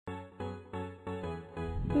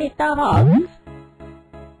Meet the fox.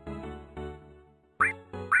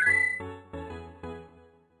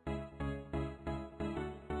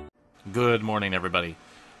 Good morning, everybody,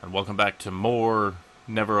 and welcome back to more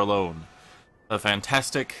Never Alone, a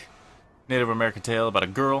fantastic Native American tale about a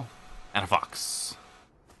girl and a fox.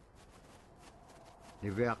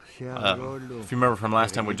 If you remember from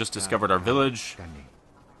last time, we just discovered our village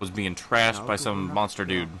was being trashed by some monster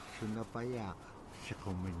dude.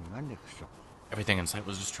 Everything in sight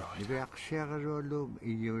was destroyed.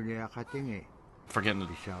 Forgetting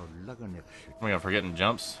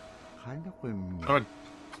jumps. Go ahead.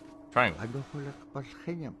 Triangle.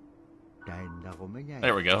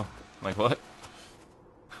 There we go. Like what?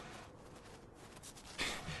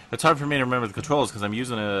 It's hard for me to remember the controls because I'm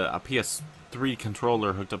using a PS3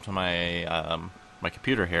 controller hooked up to my my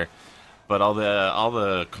computer here, but all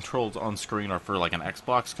the controls on screen are for like an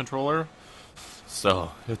Xbox controller,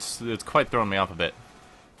 so it's quite throwing me off a bit.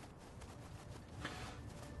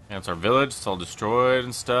 And it's our village. It's all destroyed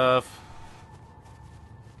and stuff.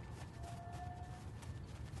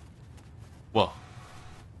 Whoa.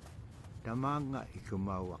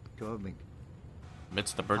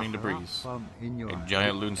 Amidst the burning debris, a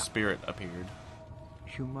giant loon spirit appeared,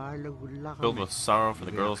 filled with sorrow for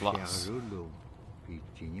the girl's loss.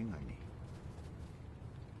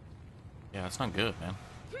 Yeah, that's not good, man.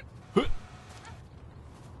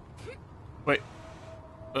 Wait.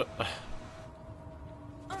 What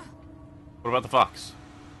about the fox?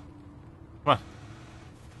 Come on.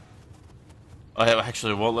 Oh, it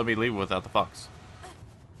actually won't let me leave without the fox.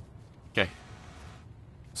 Okay.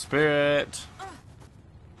 Spirit.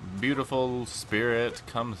 Beautiful spirit,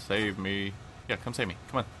 come save me. Yeah, come save me.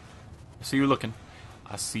 Come on. I see you looking.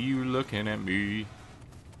 I see you looking at me.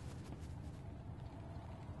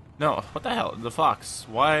 No, what the hell? The fox.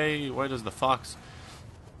 Why does the fox...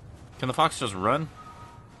 Can the fox just run?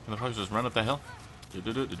 Can the fox just run up the hill?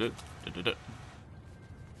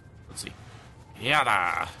 Let's see.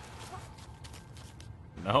 Yada!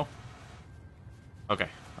 No? Okay.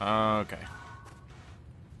 Okay.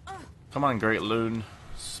 Come on, Great Loon.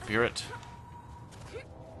 Spirit.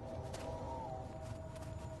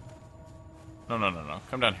 No.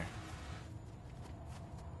 Come down here.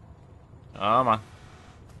 Come on.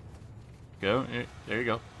 Go. There you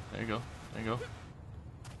go. There you go. There you go.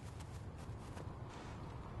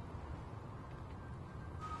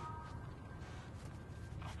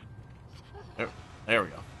 There we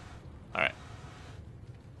go. Alright.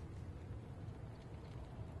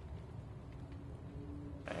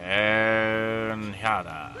 And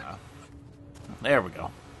yada. There we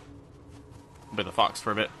go. Be the fox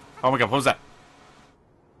for a bit. Oh my god, what was that?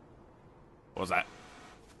 What was that?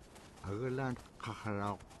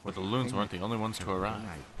 But the loons weren't the only ones to arrive.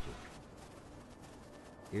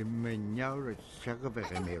 They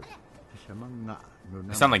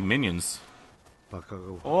sound like minions. Oh,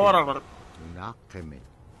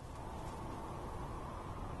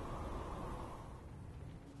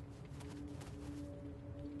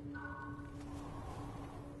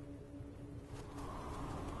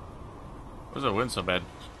 why does it wind so bad?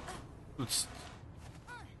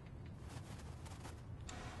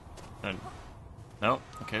 No?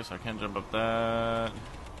 Okay, so I can't jump up that.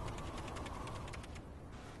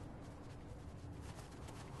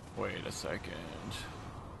 Wait a second.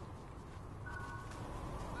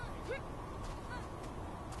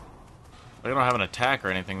 I don't have an attack or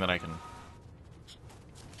anything that I can...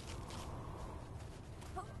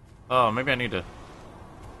 Oh, maybe I need to...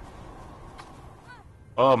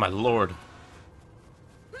 Oh my lord.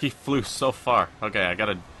 He flew so far. Okay, I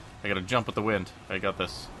gotta jump with the wind. I got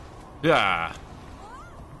this. Yeah.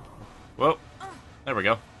 Whoa. There we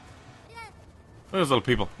go. Look at those little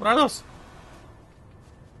people. What are those?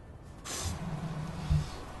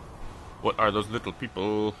 What are those little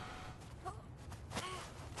people?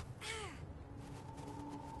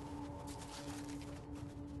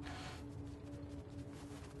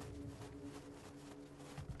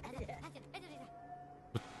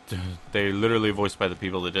 They literally voiced by the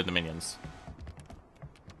people that did the minions.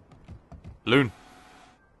 Loon.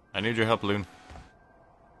 I need your help, Loon.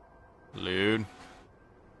 Loon.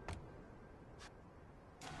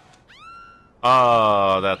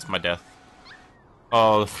 Oh, that's my death.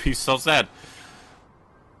 Oh, he's so sad.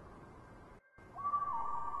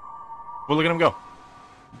 Well, look at him go.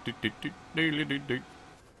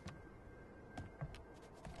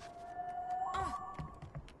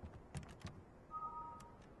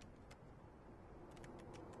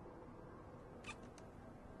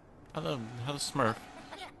 How the Smurf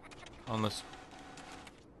on this?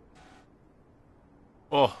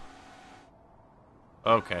 Oh.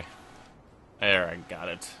 Okay. There, I got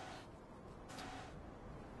it.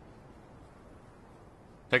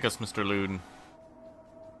 Take us, Mr. Loon.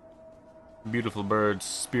 Beautiful bird,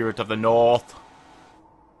 spirit of the north.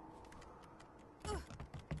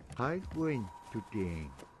 Hi, Gwen, today.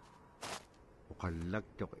 Okalak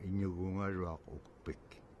tok inyugunga rock ukpik.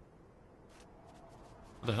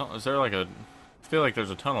 What the hell? Is there like a... I feel like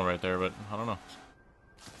there's a tunnel right there, but I don't know.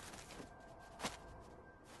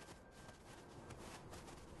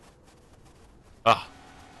 Ah!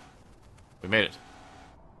 We made it.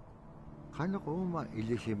 Kanako ma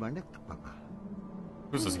ilisimanek pa nga.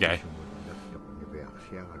 Who's this guy?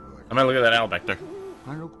 I might look at that owl back there.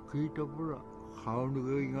 Kanok kita pura.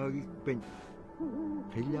 Kaunugay ngagikpen.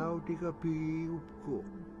 Hilaw di ka piyup ko.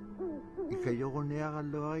 Ikayo ko niya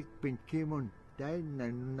kalawik penkimon dahil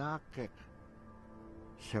nanakek.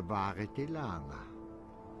 Sa bakit ilanga?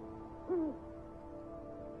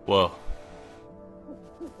 Whoa.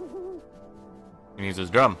 He needs his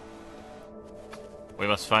drum. We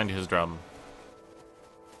must find his drum.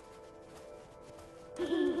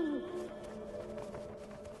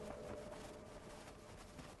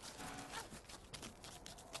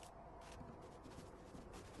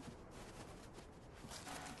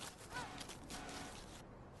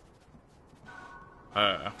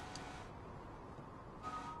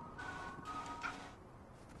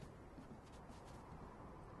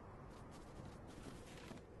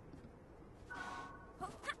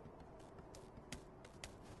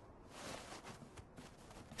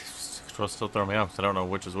 Controls still throw me off because I don't know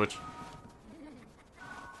which is which.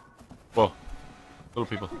 Whoa. Little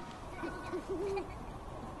people.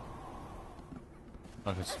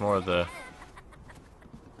 Oh, it's more of the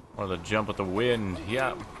jump with the wind.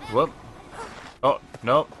 Yeah. Whoop. Oh,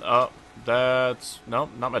 no. Oh, that's... No,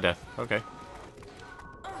 not my death. Okay.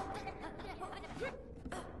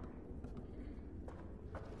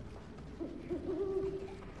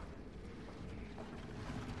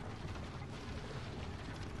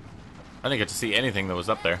 I didn't get to see anything that was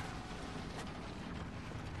up there.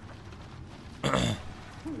 Can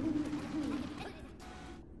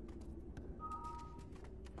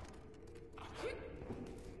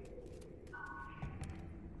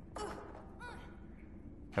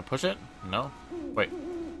I push it? No? Wait.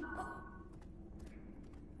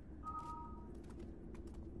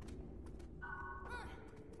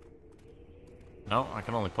 No, I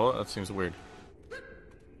can only pull it? That seems weird.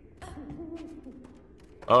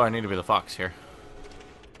 Oh, I need to be the fox here.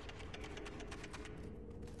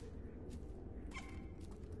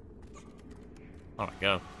 Oh my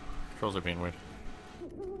god. Controls are being weird.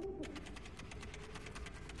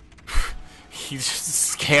 He's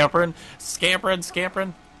just scampering.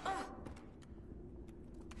 Scampering.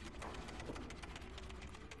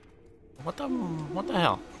 What the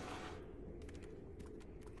hell?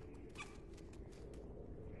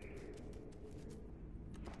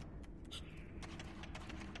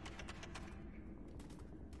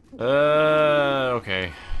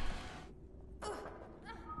 Okay.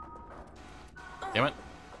 Damn it.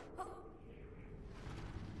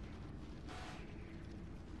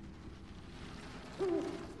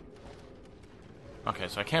 Okay,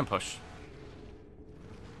 so I can push.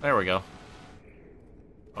 There we go.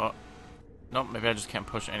 Oh. Nope, maybe I just can't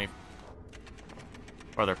push any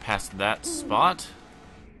farther past that spot.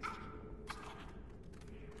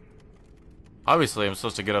 Obviously, I'm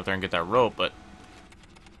supposed to get up there and get that rope, but...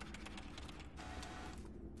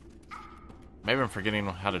 maybe I'm forgetting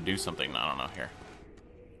how to do something. I don't know here.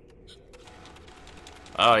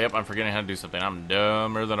 Oh, yep, I'm forgetting how to do something. I'm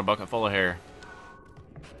dumber than a bucket full of hair.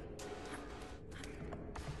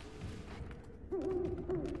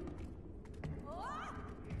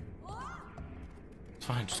 It's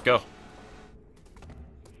fine, just go.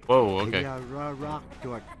 Whoa, okay.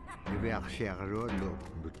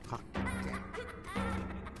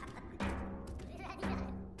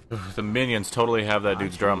 The minions totally have that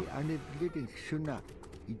dude's drum.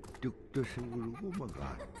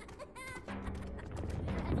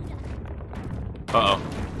 Uh-oh.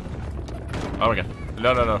 Oh my god.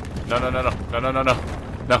 No.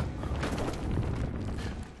 No.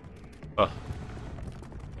 Oh.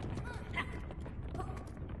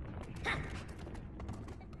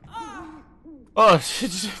 Oh, she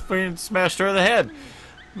just freaking smashed her in the head.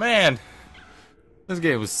 Man. This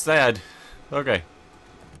game was sad. Okay.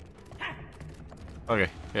 Okay,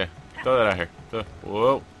 yeah. Throw that out here.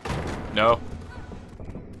 Whoa. No.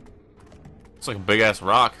 It's like a big ass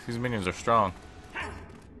rock. These minions are strong.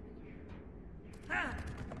 I'm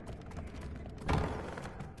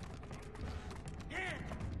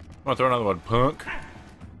gonna throw another one, punk.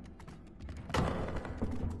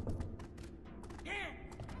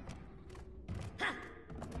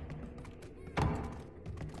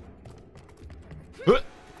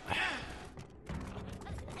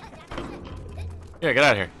 Yeah, get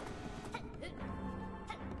out of here.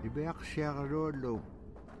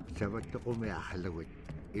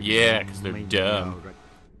 Yeah, because they're dumb.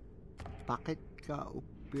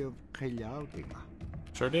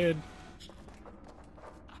 Sure did.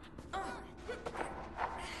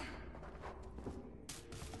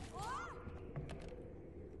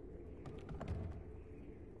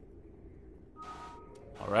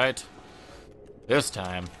 Alright. This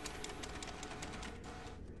time.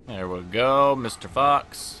 There we go, Mr.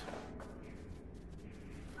 Fox.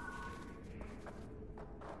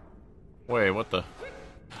 Wait, what the?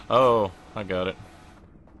 Oh, I got it.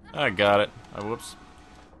 I got it. Oh, whoops.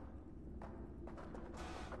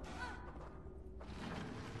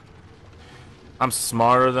 I'm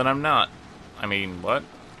smarter than I'm not. I mean, what?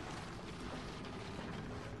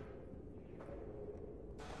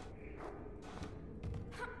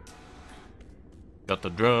 Got the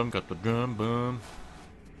drum, boom.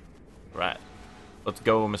 Right. Let's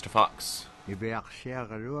go, Mr. Fox. The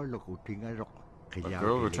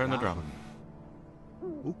girl return the drum.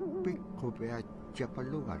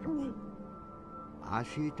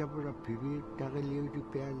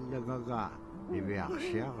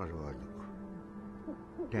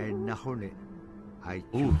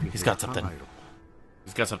 Ooh, he's got something.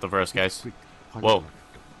 He's got something for us, guys. Whoa.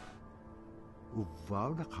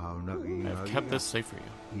 I've kept this safe for you.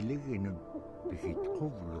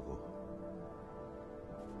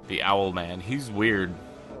 The owl man. He's weird.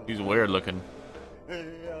 He's weird looking. It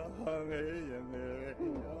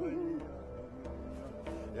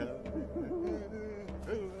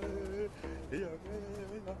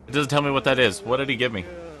doesn't tell me what that is. What did he give me?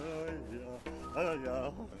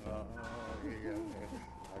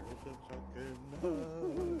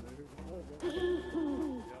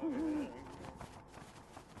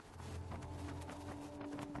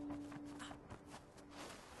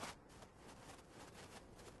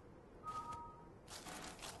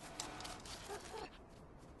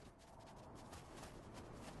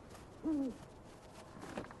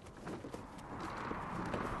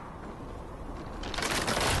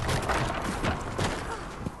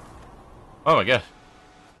 Oh my god.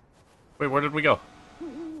 Wait, where did we go?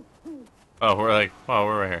 Oh, we're right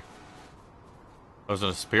here. Oh, is it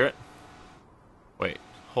a spirit? Wait,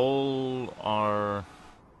 hold our...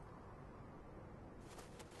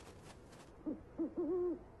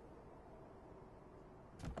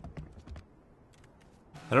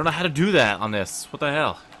 I don't know how to do that on this. What the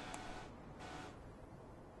hell?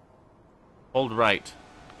 Hold right.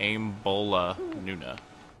 Aim bola Nuna.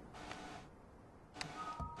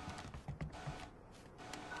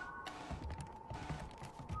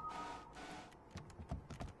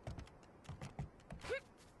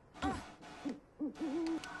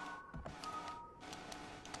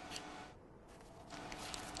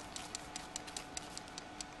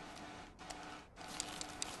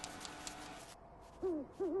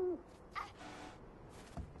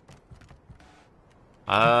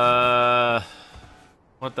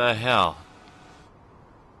 What the hell?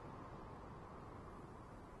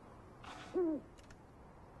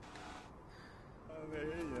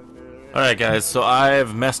 Alright guys, so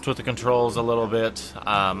I've messed with the controls a little bit.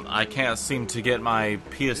 I can't seem to get my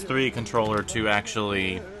PS3 controller to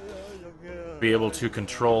actually be able to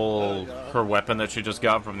control her weapon that she just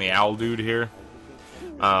got from the owl dude here.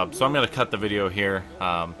 So I'm going to cut the video here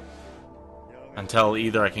until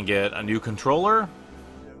either I can get a new controller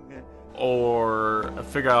or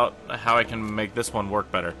figure out how I can make this one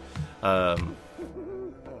work better. Because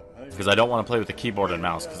I don't want to play with the keyboard and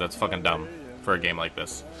mouse, because that's fucking dumb for a game like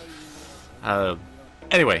this.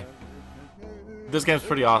 Anyway, this game's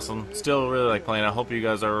pretty awesome. Still really like playing. I hope you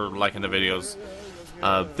guys are liking the videos.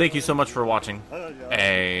 Thank you so much for watching.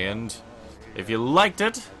 And if you liked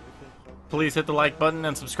it, please hit the like button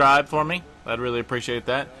and subscribe for me. I'd really appreciate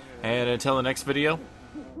that. And until the next video,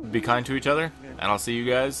 be kind to each other, and I'll see you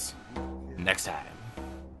guys next time.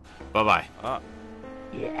 Bye-bye.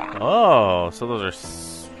 Yeah. Oh, so those are...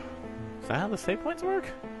 Is that how the save points work?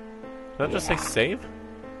 Did that just say save?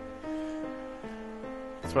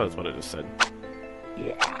 That's probably what it just said.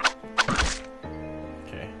 Yeah.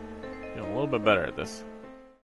 Okay. Getting a little bit better at this.